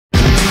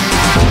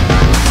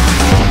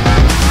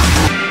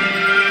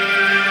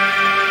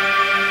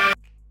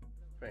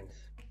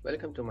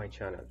Welcome to my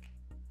channel.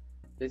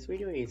 This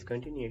video is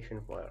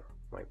continuation for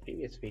my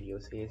previous video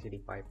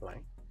CICD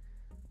pipeline.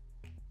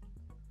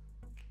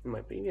 In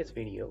my previous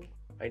video,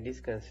 I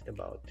discussed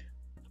about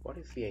what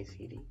is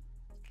CICD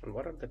and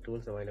what are the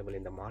tools available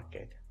in the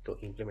market to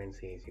implement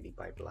CICD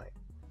pipeline.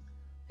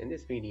 In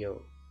this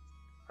video,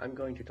 I'm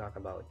going to talk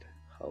about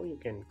how you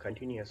can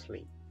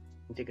continuously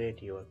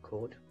integrate your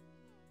code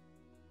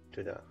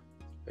to the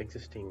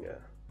existing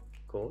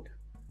code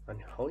and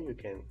how you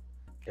can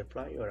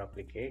deploy your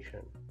application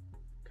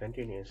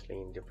continuously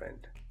in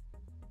different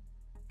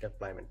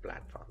deployment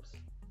platforms.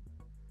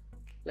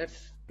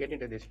 Let's get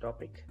into this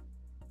topic.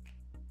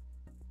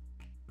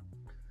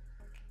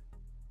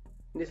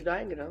 This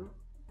diagram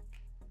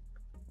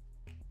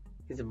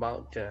is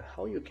about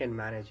how you can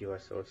manage your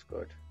source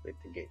code with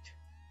Git.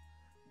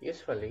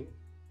 Usually,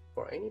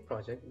 for any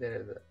project,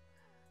 there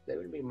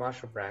will be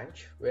master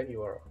branch where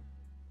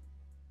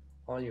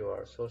all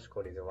your source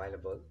code is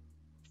available.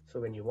 So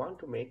when you want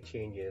to make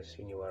changes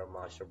in your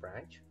master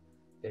branch,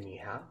 then you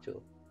have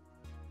to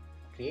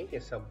create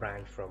a sub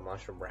branch from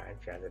master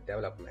branch as a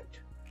development.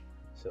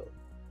 So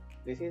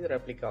this is a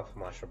replica of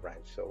master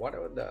branch. So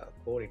whatever the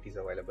code it is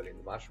available in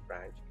the master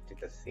branch,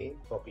 it is the same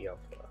copy of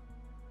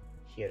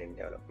here in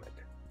development.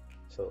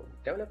 So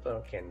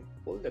developer can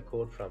pull the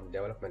code from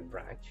development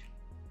branch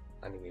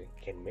and he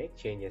can make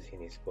changes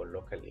in his code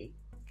locally,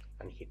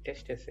 and he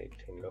tests it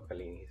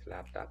locally in his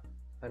laptop,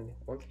 and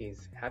once he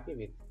is happy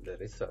with the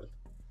result,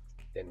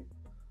 then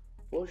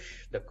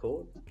push the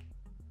code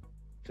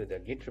to the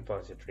Git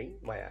repository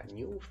via a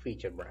new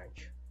feature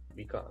branch.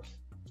 Because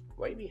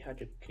why we have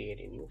to create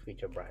a new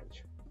feature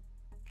branch?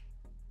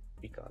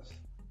 Because,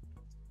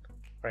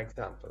 for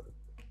example,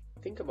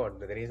 think about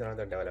there is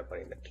another developer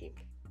in the team,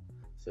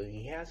 so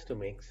he has to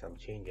make some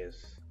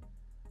changes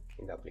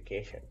in the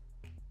application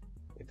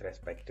with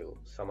respect to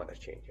some other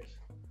changes.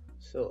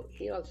 So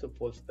he also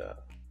pulls the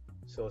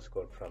source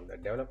code from the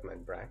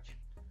development branch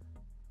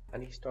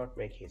and he start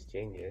make his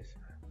changes,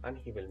 and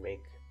he will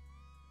make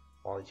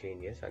all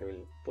changes and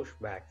will push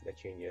back the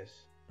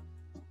changes.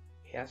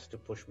 He has to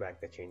push back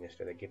the changes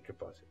to the Git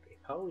repository.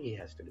 How he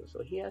has to do?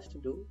 So he has to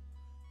do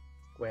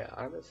via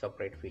another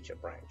separate feature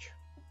branch.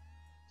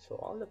 So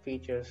all the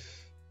features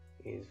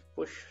is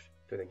pushed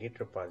to the Git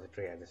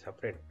repository as a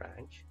separate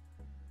branch,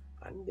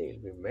 and they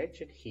will be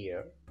merged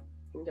here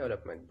in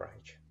development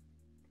branch.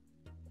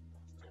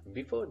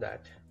 Before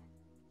that,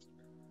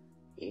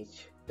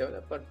 each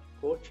developer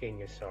code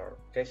changes are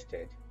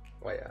tested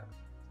via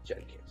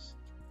Jenkins.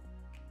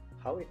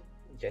 How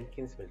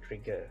Jenkins will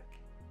trigger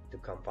to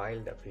compile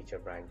the feature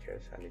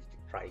branches and it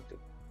try to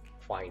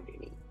find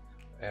any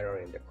error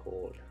in the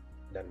code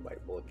done by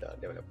both the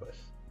developers.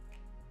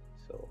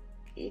 So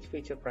each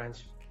feature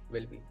branch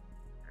will be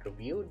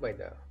reviewed by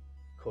the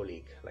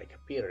colleague, like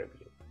a peer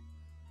review.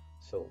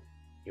 So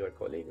your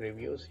colleague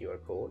reviews your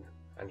code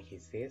and he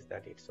says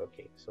that it's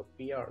okay. So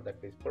PR,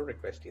 that means pull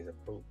request, is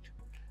approved.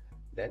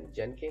 Then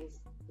Jenkins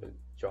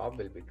job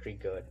will be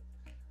triggered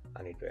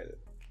and it will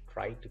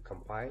try to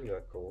compile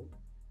your code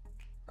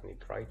and it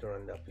try to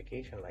run the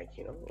application, like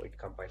it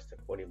compiles the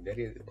code. If there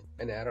is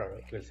an error,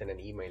 it will send an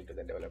email to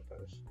the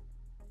developers,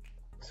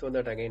 so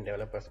that again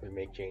developers will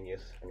make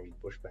changes and will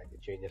push back the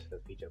changes to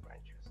the feature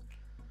branches.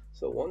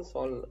 So once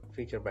all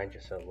feature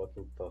branches are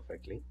working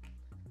perfectly,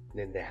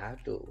 then they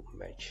have to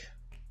merge.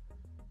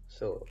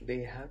 So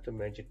they have to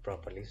merge it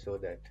properly so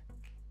that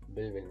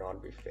build will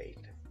not be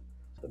failed.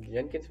 So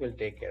Jenkins will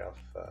take care of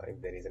if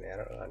there is an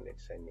error, and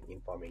it's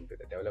informing to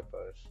the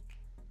developers.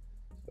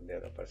 So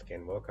developers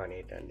can work on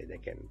it and they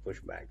can push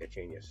back the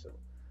changes. So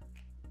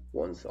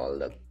once all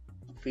the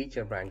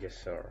feature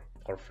branches are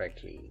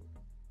perfectly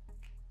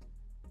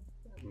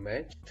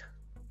merged,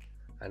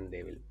 and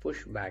they will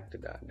push back to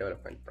the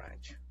development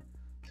branch.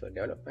 So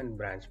development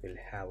branch will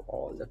have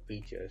all the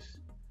features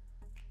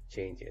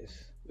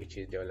changes which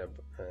is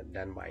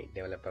done by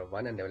developer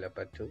 1 and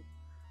developer 2.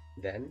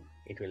 Then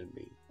it will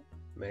be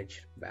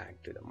merged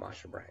back to the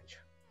master branch.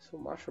 So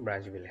master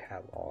branch will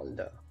have all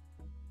the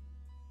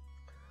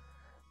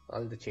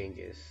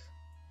changes,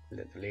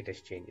 the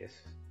latest changes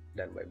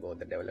done by both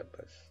the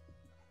developers.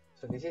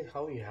 So this is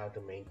how you have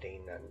to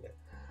maintain and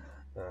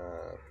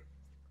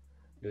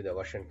do the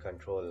version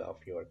control of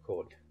your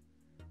code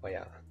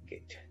via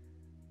Git.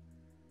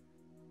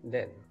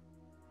 Then,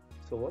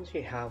 so once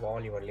you have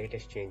all your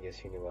latest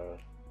changes in your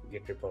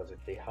Git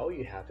repository, how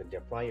you have to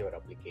deploy your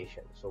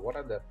application. So what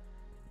are the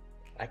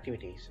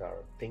activities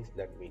or things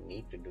that we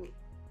need to do?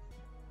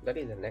 That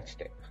is the next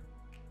step.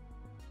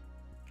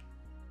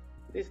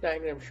 This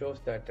diagram shows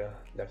that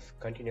the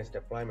continuous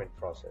deployment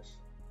process.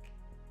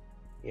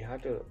 You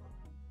have to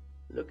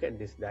look at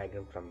this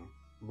diagram from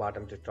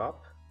bottom to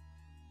top.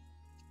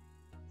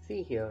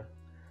 See here,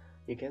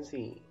 you can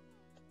see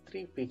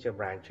 3 feature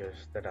branches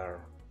that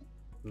are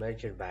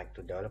merged back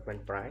to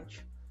development branch.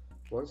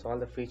 Once all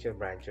the feature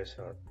branches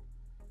are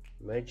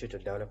merged to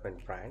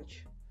development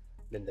branch,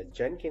 then the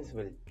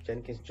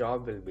Jenkins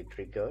job will be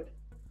triggered,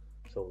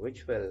 so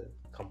which will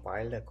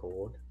compile the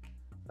code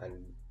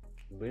and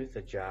build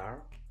the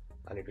jar,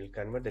 and it will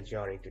convert the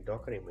jar into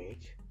Docker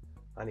image,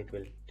 and it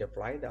will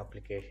deploy the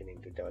application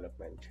into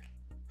development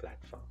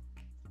platform.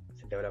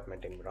 It's a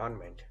development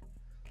environment.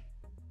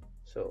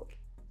 So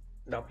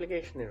the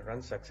application is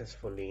run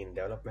successfully in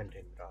development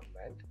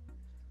environment,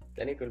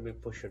 then it will be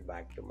pushed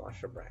back to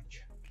master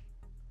branch.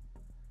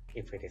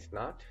 If it is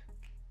not,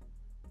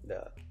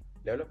 the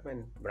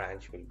development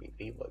branch will be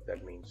reworked.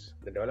 That means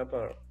the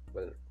developer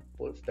will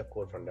pull the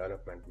code from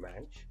development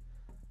branch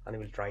and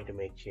will try to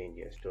make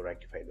changes to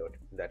rectify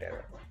that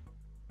error.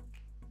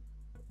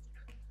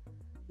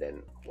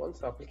 Then once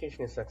the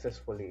application is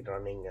successfully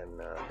running on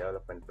a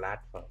development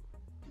platform,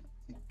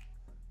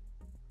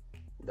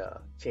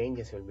 the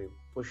changes will be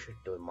pushed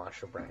to the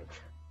master branch.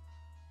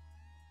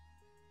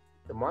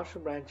 The master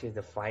branch is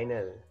the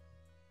final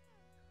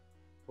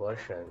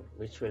version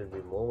which will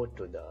be moved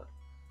to the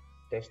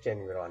test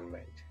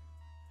environment.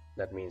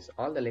 That means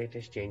all the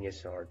latest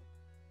changes are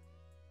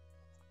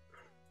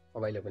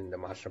available in the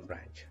master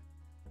branch.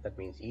 That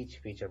means each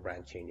feature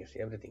branch changes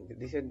everything.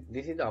 This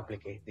is the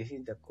application. This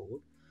is the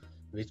code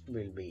which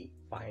will be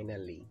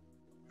finally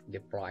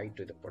deployed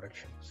to the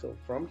production. So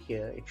from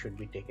here it should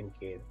be taken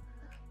care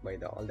by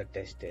all the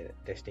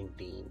testing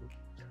team,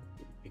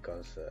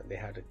 because they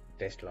have to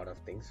test a lot of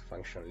things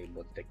functionally,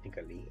 both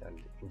technically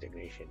and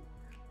integration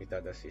with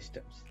other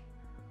systems.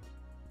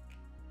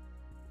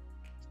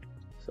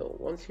 So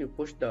once you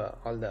push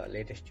all the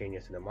latest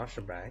changes in the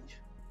master branch,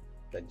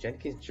 the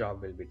Jenkins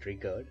job will be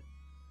triggered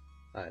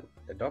and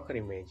the Docker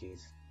image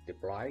is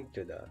deployed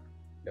to the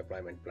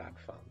deployment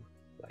platform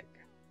like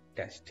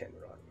test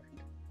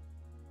environment.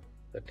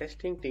 The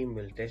testing team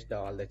will test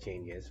all the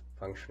changes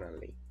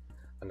functionally,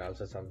 and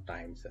also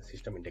sometimes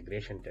system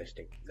integration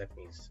testing. That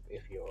means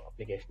if your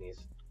application is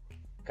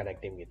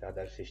connecting with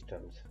other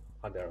systems,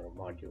 other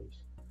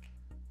modules,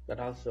 that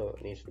also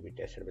needs to be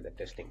tested with the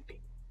testing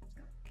team.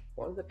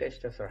 Once the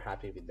testers are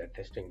happy with the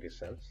testing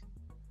results,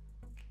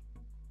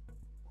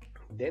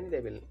 then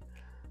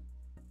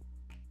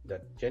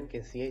the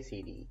Jenkins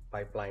CICD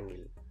pipeline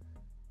will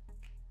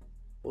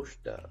push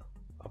the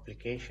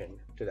application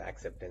to the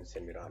acceptance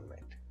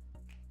environment.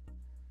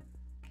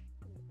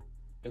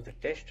 If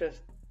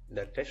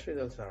the test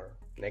results are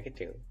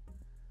negative,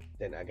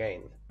 then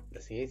again the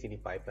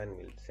CICD pipeline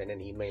will send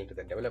an email to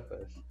the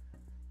developers.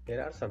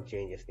 There are some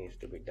changes needs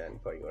to be done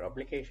for your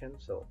application.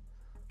 So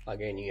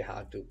again you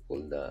have to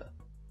pull the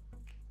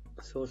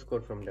source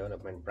code from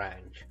development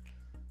branch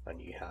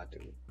and you have to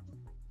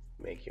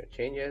make your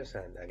changes,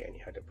 and again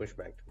you have to push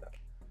back to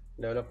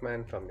the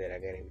development. From there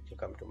again it will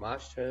come to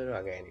master,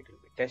 again it will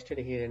be tested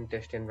here in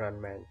test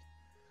environment,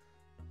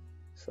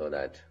 so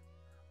that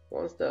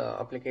once the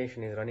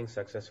application is running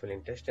successfully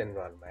in test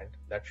environment,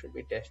 that should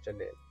be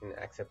tested in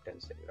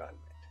acceptance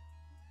environment.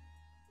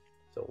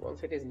 So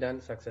once it is done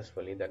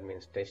successfully, that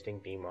means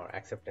testing team or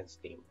acceptance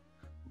team.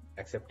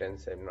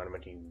 Acceptance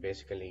environment is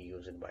basically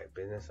used by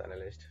business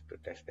analysts to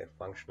test their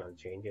functional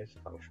changes,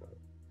 functional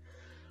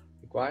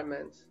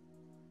requirements.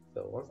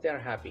 So once they are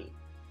happy,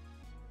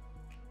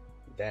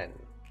 then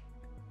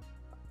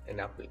an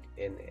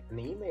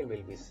email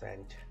will be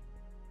sent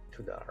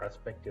to the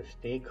respective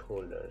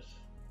stakeholders.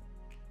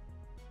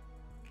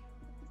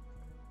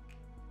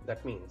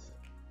 That means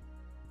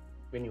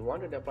when you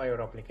want to deploy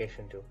your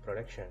application to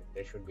production,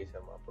 there should be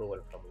some approval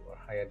from your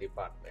higher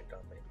department, or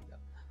maybe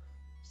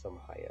some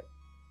higher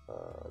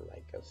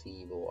like a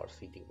CEO or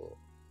CTO.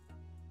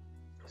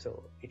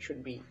 So it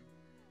should be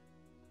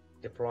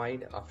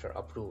deployed after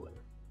approval.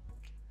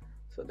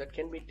 So that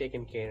can be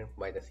taken care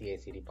by the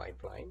CI/CD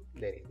pipeline.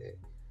 There is a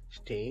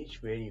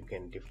stage where you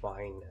can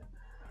define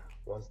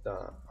once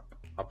the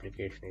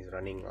application is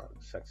running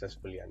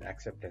successfully on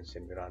acceptance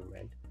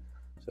environment.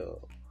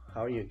 So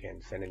how you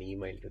can send an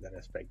email to the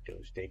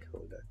respective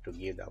stakeholder to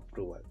give the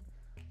approval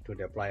to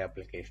deploy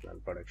application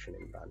on production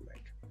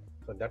environment.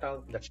 So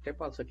that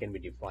step also can be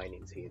defined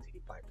in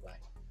CI/CD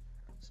pipeline.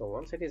 So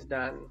once it is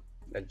done,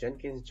 the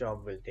Jenkins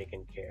job will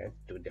taken care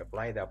to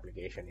deploy the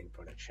application in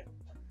production.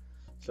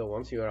 So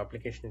once your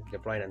application is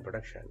deployed in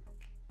production,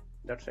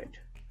 that's it.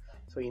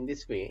 So in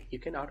this way, you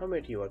can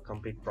automate your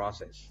complete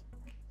process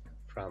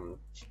from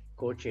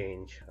code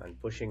change and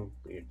pushing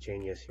your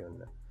changes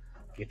in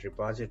Git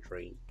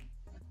repository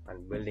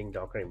and building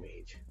Docker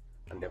image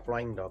and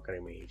deploying Docker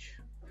image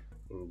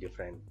in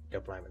different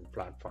deployment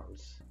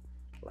platforms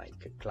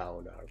like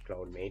cloud or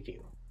cloud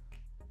native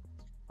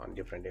on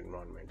different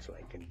environments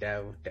like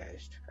dev,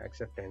 test,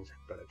 acceptance,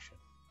 and production.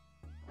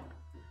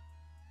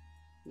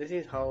 This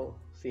is how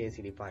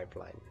CI/CD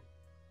pipeline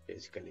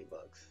basically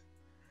works.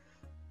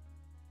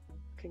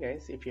 Okay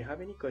guys, if you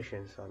have any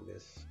questions on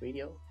this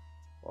video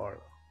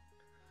or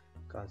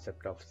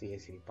concept of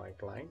CI/CD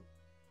pipeline,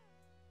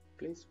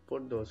 please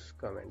put those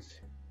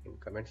comments in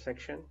comment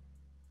section.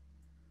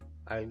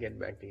 I'll get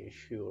back to you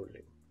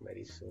surely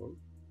very soon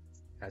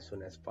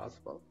as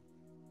possible.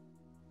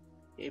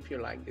 If you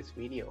like this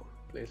video,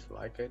 please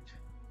like it,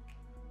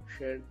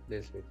 share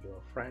this with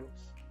your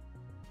friends,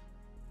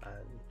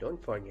 and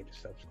don't forget to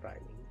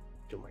subscribe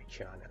to my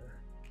channel.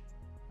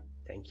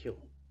 Thank you.